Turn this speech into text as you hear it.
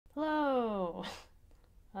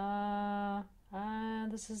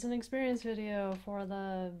this is an experience video for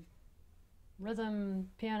the rhythm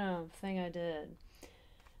piano thing I did.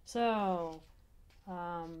 So,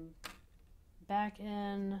 back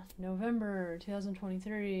in November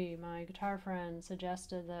 2023, my guitar friend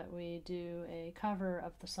suggested that we do a cover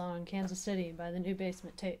of the song Kansas City by the New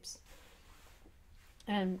Basement Tapes.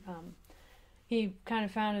 And he kind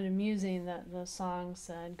of found it amusing that the song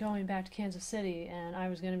said going back to Kansas City, and I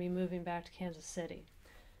was going to be moving back to Kansas City.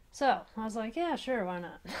 So I was like, yeah, sure, why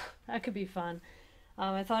not? That could be fun.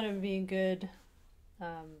 I thought it would be a good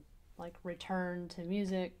like return to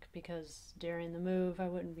music, because during the move I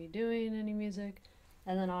wouldn't be doing any music,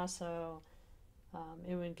 and then also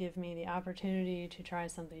it would give me the opportunity to try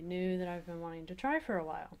something new that I've been wanting to try for a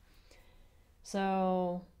while.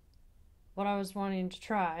 So what I was wanting to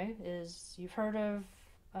try is, you've heard of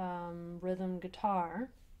rhythm guitar,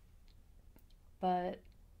 but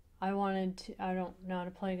I don't know how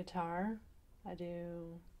to play guitar. I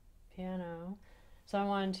do piano. So I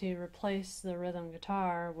wanted to replace the rhythm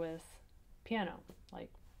guitar with piano,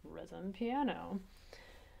 like rhythm piano.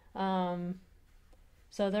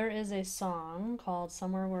 So there is a song called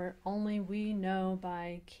Somewhere Where Only We Know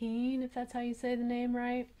by Keane, if that's how you say the name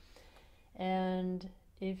right. And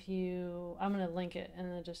I'm going to link it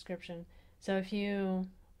in the description. So if you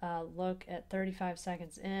look at 35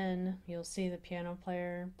 seconds in, you'll see the piano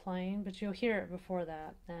player playing, but you'll hear it before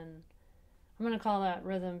that. And I'm going to call that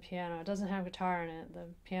rhythm piano. It doesn't have guitar in it. The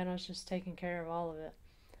piano's just taking care of all of it.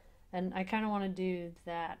 And I kind of want to do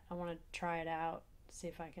that. I want to try it out, see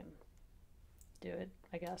if I can do it,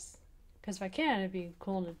 I guess. Because if I can, it'd be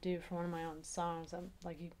cool to do for one of my own songs. I'm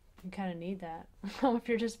like, you kind of need that if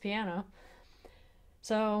you're just piano.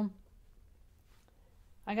 So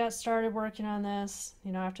I got started working on this,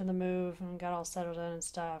 after the move, and got all settled in and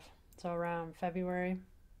stuff. So around February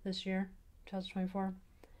this year, 2024.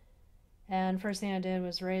 And first thing I did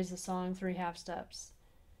was raise the song 3 half steps.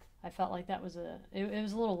 I felt like that was it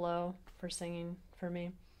was a little low for singing for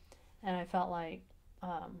me. And I felt like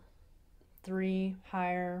 3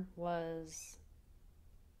 higher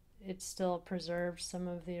it still preserved some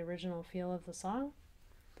of the original feel of the song,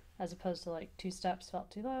 as opposed to like 2 steps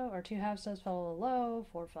felt too low, or 2 half steps felt a little low,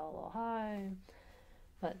 4 felt a little high,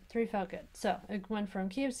 but 3 felt good. So it went from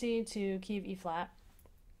key of C to key of E flat.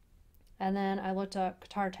 And then I looked up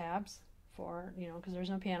guitar tabs for, because there's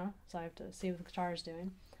no piano, so I have to see what the guitar is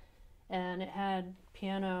doing. And it had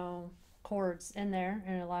piano chords in there,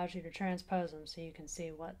 and it allows you to transpose them so you can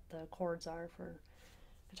see what the chords are for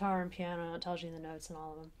guitar and piano. It tells you the notes and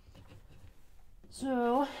all of them.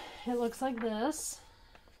 So it looks like this.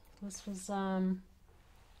 This was, well,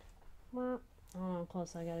 I don't know how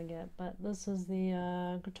close I gotta get, but this is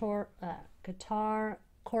the guitar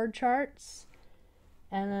chord charts,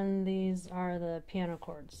 and then these are the piano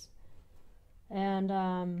chords. And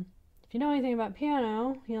if you know anything about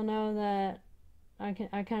piano, you'll know that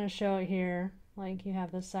I kind of show it here. Like, you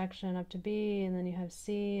have this section up to B, and then you have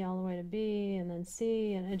C all the way to B, and then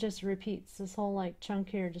C, and it just repeats. This whole like chunk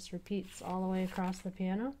here just repeats all the way across the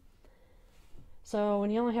piano. So when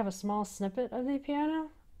you only have a small snippet of the piano,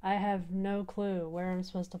 I have no clue where I'm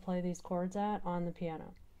supposed to play these chords at on the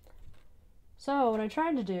piano. So what I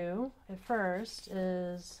tried to do at first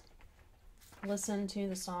is listen to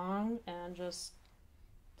the song and just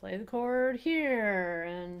play the chord here,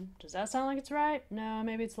 and does that sound like it's right? No,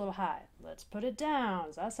 maybe it's a little high. Let's put it down.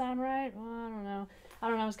 Does that sound right? Well, I don't know.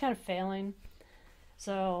 I was kind of failing.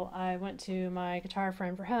 So I went to my guitar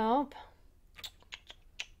friend for help.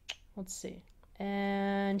 Let's see.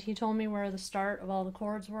 And he told me where the start of all the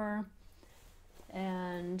chords were.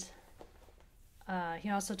 And he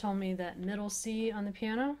also told me that middle C on the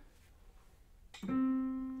piano,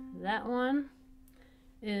 that one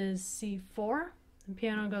is C4. The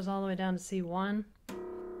piano goes all the way down to C1.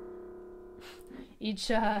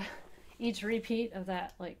 Each repeat of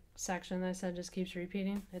that like section that I said just keeps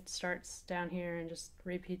repeating. It starts down here and just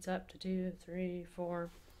repeats up to 2, 3, 4.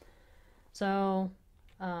 So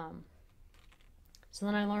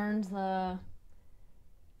then I learned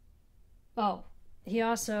he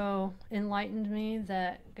also enlightened me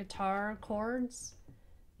that guitar chords,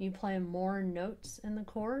 you play more notes in the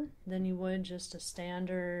chord than you would just a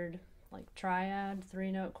standard like triad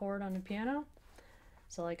 3-note chord on the piano.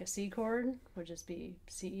 So like a C chord would just be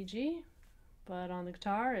C, E, G, but on the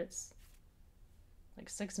guitar it's like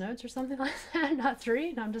 6 notes or something like that, not 3.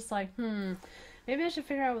 And I'm just like, maybe I should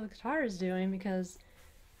figure out what the guitar is doing, because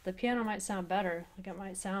the piano might sound better. Like, it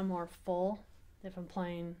might sound more full if I'm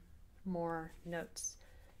playing more notes.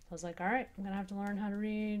 So I was like, all right, I'm gonna have to learn how to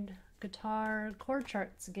read guitar chord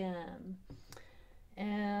charts again.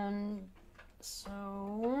 And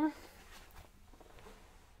so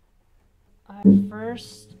I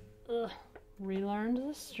first relearned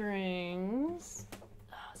the strings.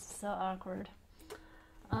 Oh, this is so awkward.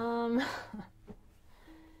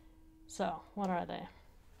 So, what are they?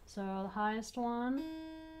 So, the highest one,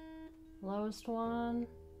 lowest one.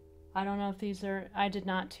 I don't know if these are, I did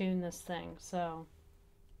not tune this thing, so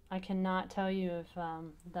I cannot tell you if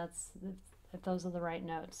if those are the right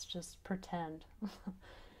notes. Just pretend.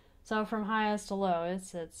 So from highest to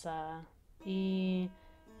lowest, it's E,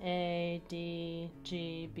 A, D,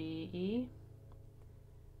 G, B, E.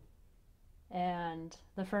 And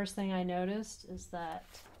the first thing I noticed is that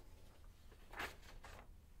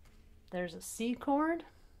there's a C chord,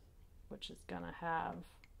 which is going to have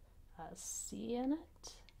a C in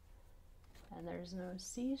it. And there's no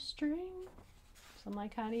C string. So I'm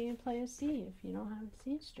like, how do you play a C if you don't have a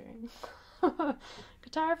C string?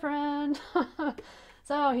 Guitar friend!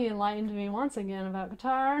 So he enlightened me once again about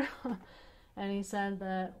guitar. And he said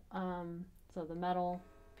that, so the metal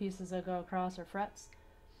pieces that go across are frets.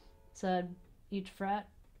 Said each fret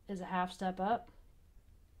is a half step up.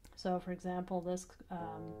 So for example, this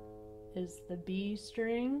is the B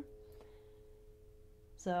string.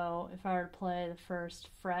 So if I were to play the first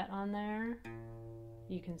fret on there,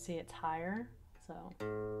 you can see it's higher. So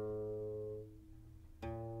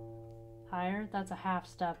higher, that's a half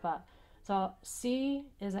step up. So C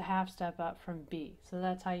is a half step up from B. So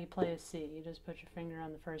that's how you play a C. You just put your finger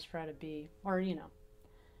on the first fret of B. Or, you know,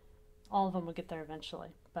 all of them will get there eventually.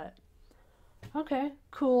 But, okay,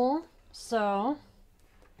 cool. So,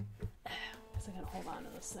 I guess I gotta hold on to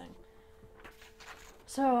this thing.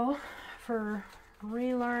 So, for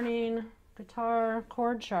relearning guitar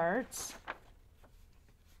chord charts,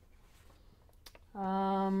 you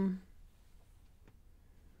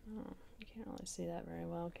can't really see that very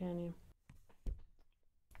well, can you?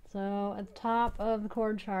 So at the top of the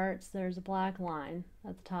chord charts, there's a black line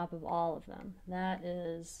at the top of all of them. That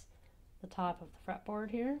is the top of the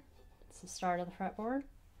fretboard here. It's the start of the fretboard.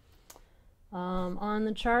 On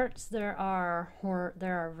the charts, there are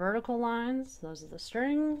vertical lines. Those are the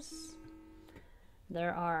strings.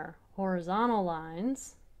 There are horizontal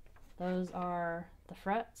lines. Those are the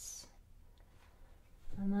frets.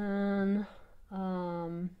 And then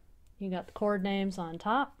you got the chord names on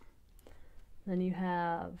top. Then you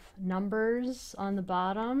have numbers on the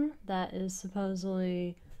bottom. That is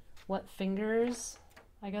supposedly what fingers,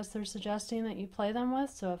 I guess they're suggesting that you play them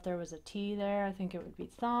with. So if there was a T there, I think it would be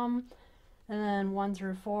thumb. And then 1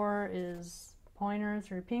 through 4 is pointer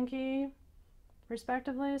through pinky,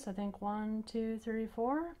 respectively. So I think 1, 2, 3,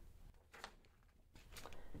 4.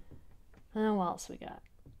 And then what else we got?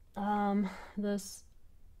 This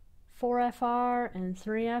 4FR and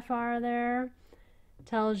 3FR there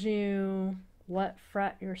tells you what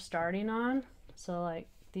fret you're starting on. So like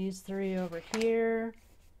these three over here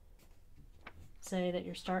say that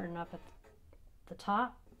you're starting up at the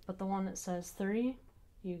top, but the one that says 3,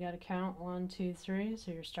 you got to count 1, 2, 3,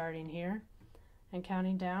 so you're starting here and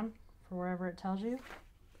counting down for wherever it tells you.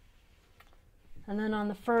 And then on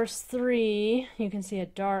the first 3, you can see a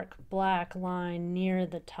dark black line near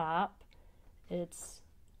the top. It's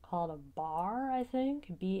called a bar, I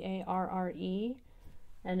think, B-A-R-R-E,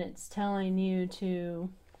 and it's telling you to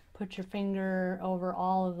put your finger over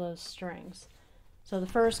all of those strings. So the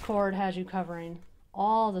first chord has you covering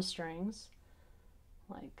all the strings,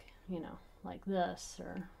 like, you know, like this,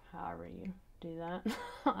 or however you do that.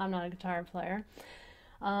 I'm not a guitar player.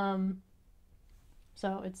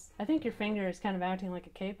 So it's, I think your finger is kind of acting like a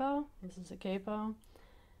capo. This is a capo.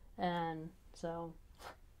 And so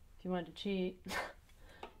if you want to cheat,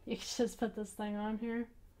 you can just put this thing on here,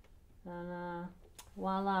 and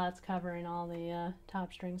voila, it's covering all the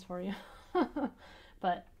top strings for you.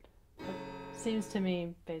 But it seems to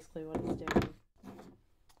me basically what it's doing.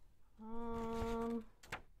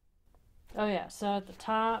 Oh yeah, so at the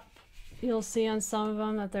top, you'll see on some of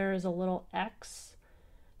them that there is a little X.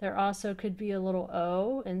 There also could be a little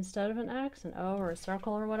O instead of an X, an O or a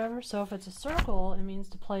circle or whatever. So if it's a circle, it means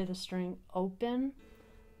to play the string open.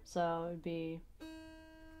 So it would be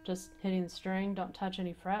just hitting the string, don't touch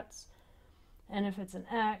any frets. And if it's an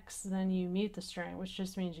X, then you mute the string, which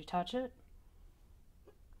just means you touch it,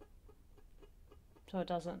 so it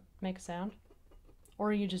doesn't make a sound.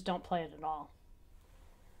 Or you just don't play it at all.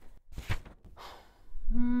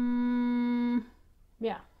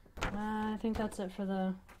 Yeah, I think that's it for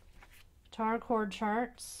the guitar chord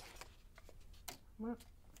charts.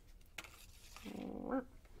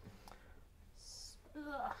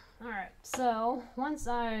 Alright, so once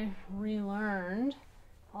I relearned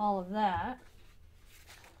all of that,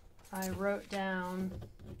 I wrote down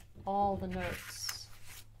all the notes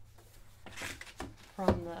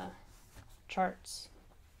from the charts.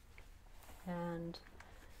 And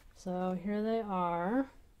so here they are.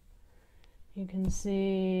 You can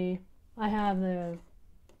see I have the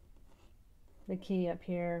key up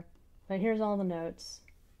here, but here's all the notes,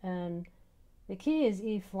 and the key is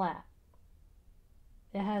E flat.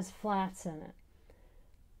 It has flats in it,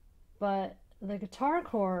 but the guitar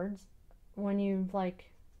chords, when you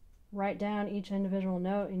like write down each individual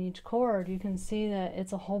note in each chord, you can see that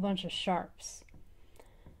it's a whole bunch of sharps.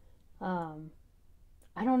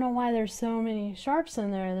 I don't know why there's so many sharps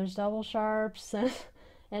in there. There's double sharps and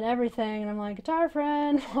everything, and I'm like, guitar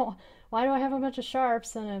friend, why do I have a bunch of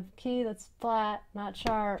sharps in a key that's flat, not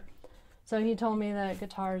sharp? So he told me that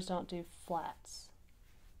guitars don't do flats.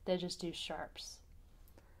 They just do sharps.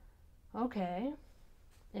 Okay,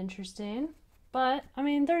 interesting. But, I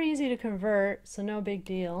mean, they're easy to convert, so no big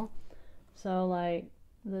deal. So, like,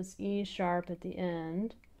 this E sharp at the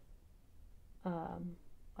end,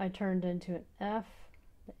 I turned into an F.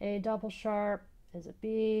 The A double sharp is a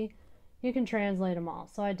B. You can translate them all,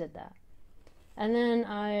 so I did that. And then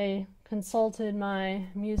I consulted my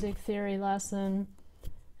music theory lesson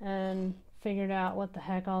and figured out what the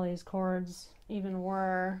heck all these chords even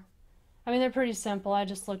were. I mean, they're pretty simple. I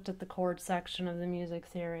just looked at the chord section of the music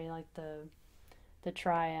theory, like the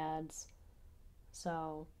triads.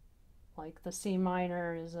 So, like the C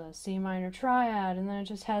minor is a C minor triad, and then it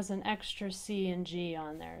just has an extra C and G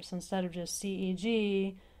on there. So instead of just C, E,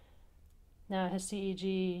 G, now it has C, E,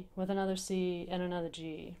 G with another C and another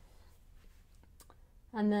G.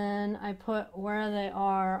 And then I put where they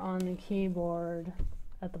are on the keyboard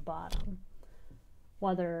at the bottom,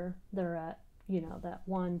 whether they're at, you know, that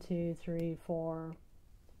 1, 2, 3, 4,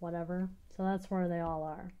 whatever. So that's where they all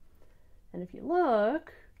are. And if you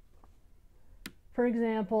look, for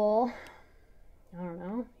example, I don't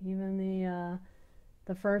know, even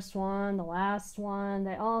the first one, the last one,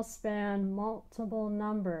 they all span multiple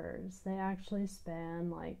numbers. They actually span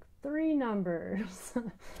like 3 numbers.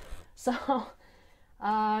 So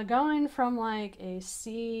going from like a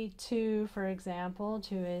C2, for example,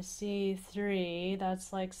 to a C3,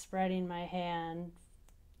 that's like spreading my hand,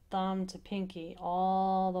 thumb to pinky,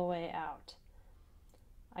 all the way out.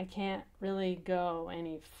 I can't really go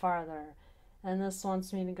any farther. And this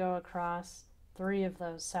wants me to go across 3 of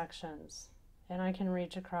those sections. And I can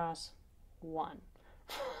reach across 1.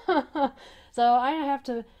 So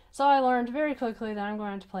I learned very quickly that I'm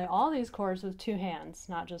going to play all these chords with 2 hands,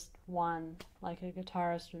 not just one, like a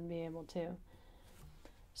guitarist would be able to.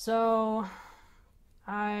 So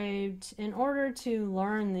in order to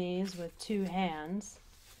learn these with 2 hands,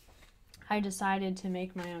 I decided to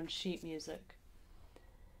make my own sheet music.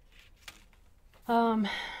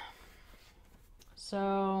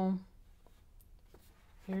 So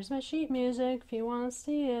here's my sheet music if you want to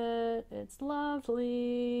see it. It's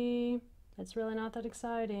lovely. It's really not that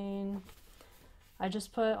exciting. I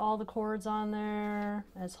just put all the chords on there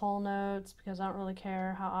as whole notes because I don't really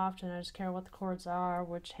care how often. I just care what the chords are,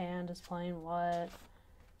 which hand is playing what.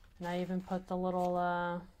 And I even put the little,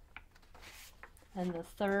 and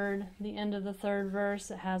the end of the third verse,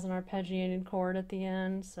 it has an arpeggiated chord at the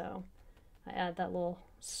end, so I add that little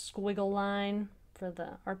squiggle line for the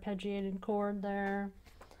arpeggiated chord there.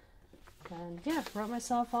 And yeah, wrote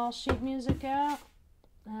myself all sheet music out,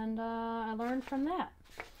 and I learned from that.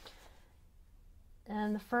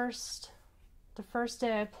 And the first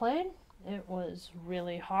day I played, it was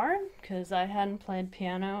really hard because I hadn't played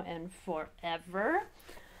piano in forever.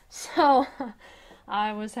 So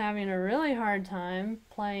I was having a really hard time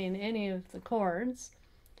playing any of the chords.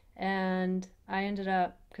 And I ended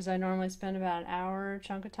up, because I normally spend about an hour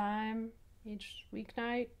chunk of time each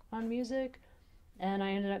weeknight on music, and I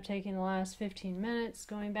ended up taking the last 15 minutes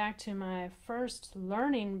going back to my first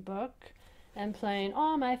learning book and playing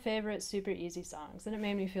all my favorite super easy songs, and it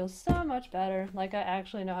made me feel so much better, like I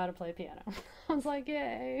actually know how to play piano. I was like,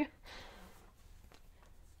 yay.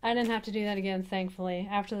 I didn't have to do that again, thankfully.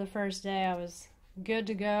 After the first day, I was good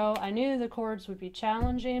to go. I knew the chords would be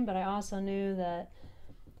challenging, but I also knew that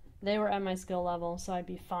they were at my skill level, so I'd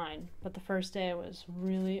be fine. But the first day was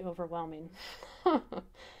really overwhelming.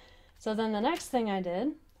 So then the next thing I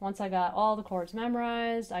did, once I got all the chords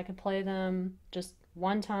memorized, I could play them just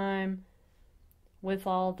one time with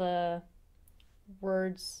all the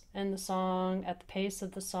words in the song, at the pace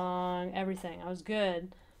of the song, everything. I was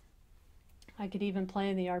good. I could even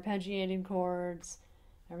play the arpeggiated chords.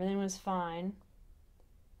 Everything was fine.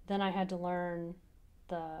 Then I had to learn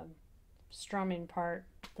the strumming part,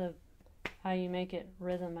 how you make it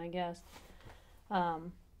rhythm, I guess.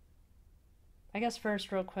 I guess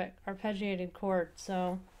first, real quick, arpeggiated chord.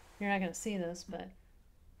 So you're not going to see this, but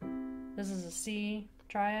this is a C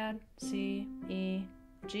triad, C, E,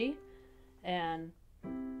 G, and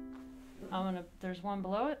there's one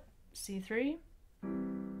below it, C3.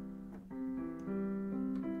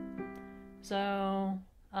 So,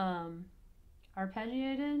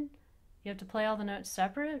 arpeggiated, you have to play all the notes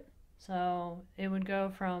separate. So it would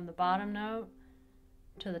go from the bottom note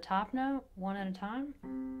to the top note, one at a time.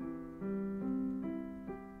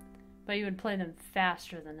 But you would play them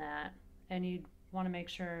faster than that, and you'd want to make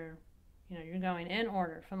sure, you're going in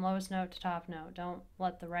order from lowest note to top note. Don't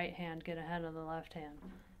let the right hand get ahead of the left hand.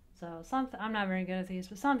 So I'm not very good at these,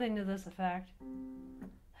 but something to this effect.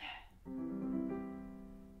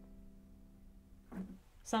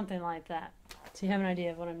 Something like that. So you have an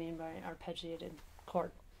idea of what I mean by arpeggiated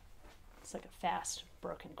chord. It's like a fast,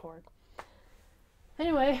 broken chord.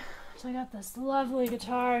 Anyway, so I got this lovely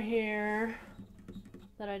guitar here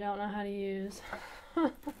that I don't know how to use.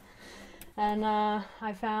 And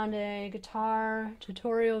I found a guitar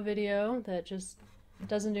tutorial video that just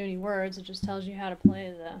doesn't do any words. It just tells you how to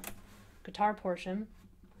play the guitar portion.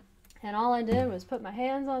 And all I did was put my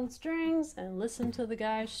hands on strings and listen to the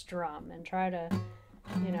guy strum and try to,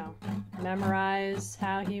 memorize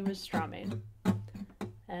how he was strumming.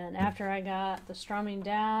 And after I got the strumming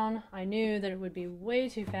down, I knew that it would be way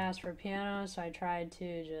too fast for piano, so I tried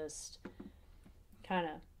to just kind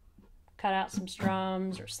of cut out some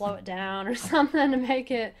strums or slow it down or something to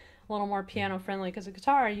make it a little more piano friendly, because a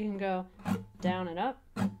guitar you can go down and up,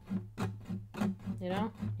 you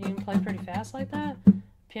can play pretty fast like that.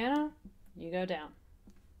 Piano, you go down,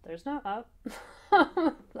 there's no up.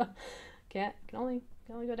 can only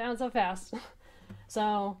go down so fast.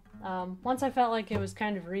 So once I felt like it was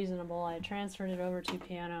kind of reasonable, I transferred it over to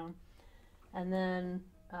piano, and then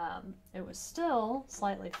it was still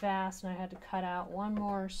slightly fast, and I had to cut out one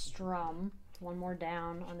more strum, one more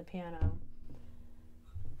down on the piano,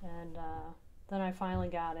 and then I finally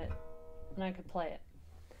got it, and I could play it.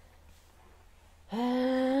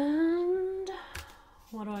 And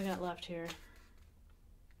what do I got left here?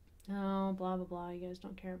 Oh, blah, blah, blah. You guys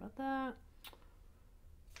don't care about that.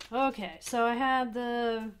 Okay, so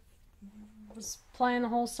I was playing the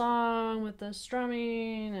whole song with the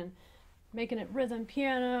strumming and making it rhythm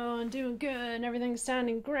piano and doing good and everything's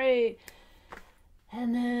sounding great.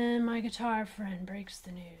 And then my guitar friend breaks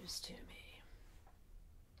the news to me.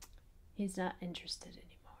 He's not interested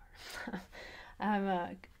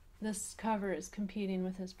anymore. This cover is competing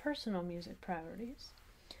with his personal music priorities.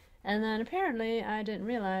 And then apparently I didn't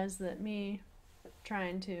realize that me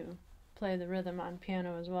trying to play the rhythm on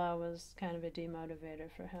piano as well was kind of a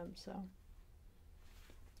demotivator for him, so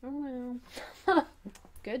oh well.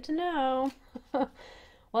 Good to know.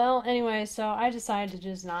 Well, anyway, so I decided to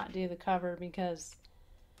just not do the cover, because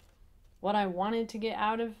what I wanted to get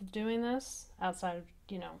out of doing this, outside of,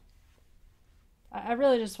 I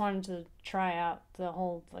really just wanted to try out the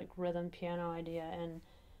whole rhythm piano idea, and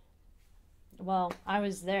well, I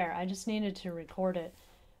was there. I just needed to record it.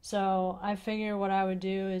 So I figured what I would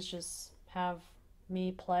do is just have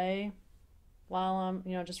me play while I'm,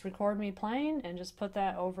 just record me playing and just put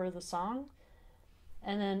that over the song.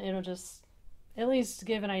 And then it'll just at least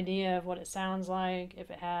give an idea of what it sounds like if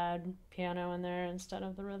it had piano in there instead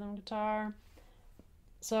of the rhythm guitar.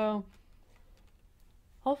 So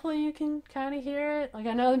hopefully you can kind of hear it. I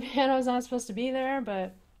know the piano is not supposed to be there,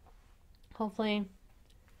 but hopefully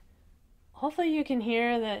you can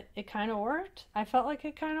hear that it kind of worked. I felt like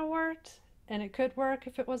it kind of worked, and it could work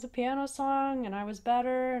if it was a piano song and I was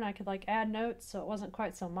better and I could add notes so it wasn't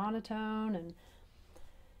quite so monotone and,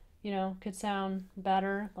 could sound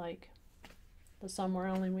better like the Somewhere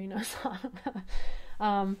Only We Know song.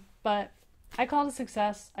 But I called it a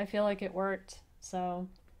success. I feel like it worked, so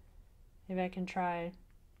maybe I can try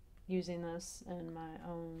using this in my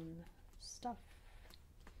own stuff.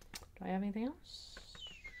 Do I have anything else?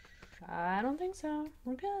 I don't think so.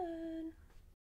 We're good.